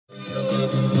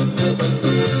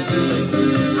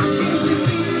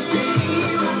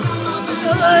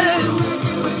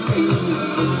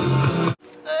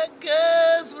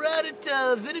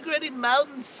Vinagretti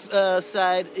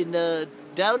Mountainside in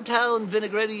downtown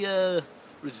Vinagretti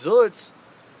resorts,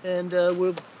 and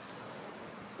we're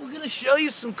gonna show you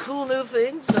some cool new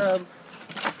things.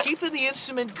 Keeping the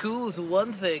instrument cool is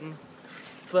one thing,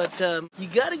 but you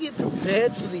gotta get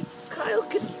prepared for the. Kyle,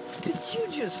 could you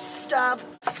just stop?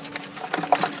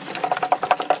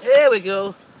 There we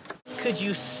go. Could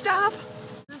you stop?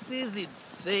 This is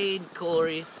insane,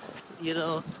 Corey. You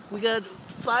know, we got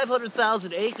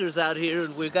 500,000 acres out here,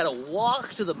 and we've got to walk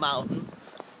to the mountain.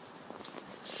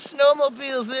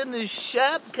 Snowmobiles in the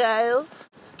shop, Kyle.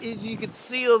 As you can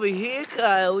see over here,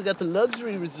 Kyle, we got the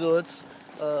luxury resorts.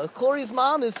 Corey's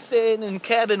mom is staying in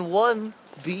cabin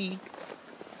 1B,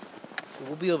 so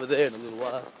we'll be over there in a little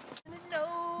while.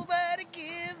 Nobody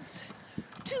gives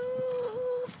 2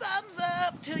 thumbs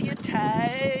up to your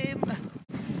time.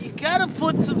 You gotta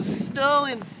put some snow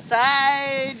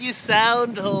inside your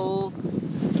sound hole.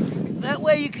 That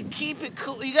way you can keep it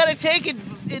cool. You gotta take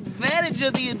advantage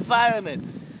of the environment.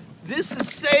 This is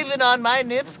saving on my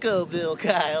NIPSCO bill,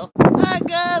 Kyle. Alright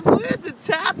guys, we're at the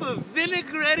top of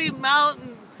Vinagretti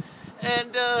Mountain,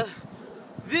 and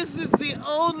this is the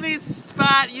only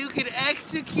spot you can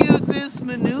execute this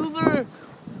maneuver.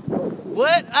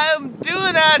 What I'm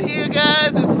doing out here,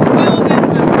 guys, is filming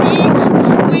the Beach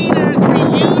Tweeters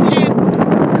Reunion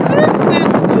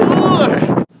Christmas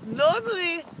Tour.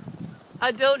 Normally,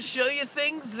 I don't show you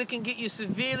things that can get you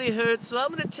severely hurt, so I'm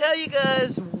going to tell you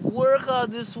guys, work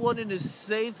on this one in a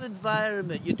safe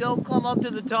environment. You don't come up to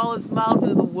the tallest mountain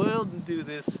in the world and do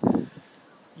this.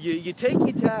 You take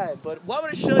your time, but I'm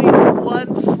going to show you the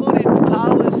one-footed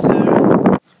power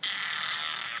surf.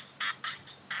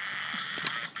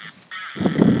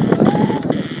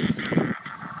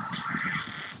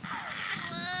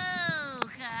 Whoa,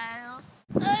 Kyle.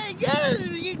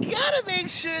 You gotta make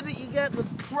sure that you got the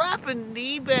proper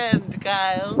knee bend,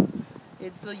 Kyle.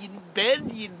 And so you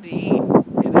bend your knee,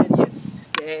 and then you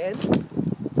stand,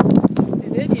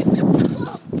 and then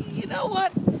you know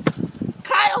what?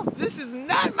 Kyle, this is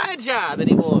not my job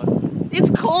anymore. It's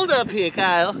cold up here,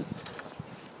 Kyle.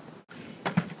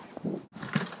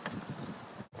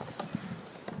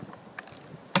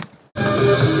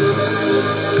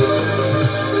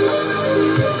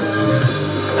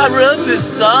 I wrote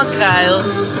this song, Kyle.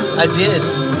 I did.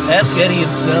 Ask Eddie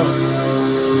himself.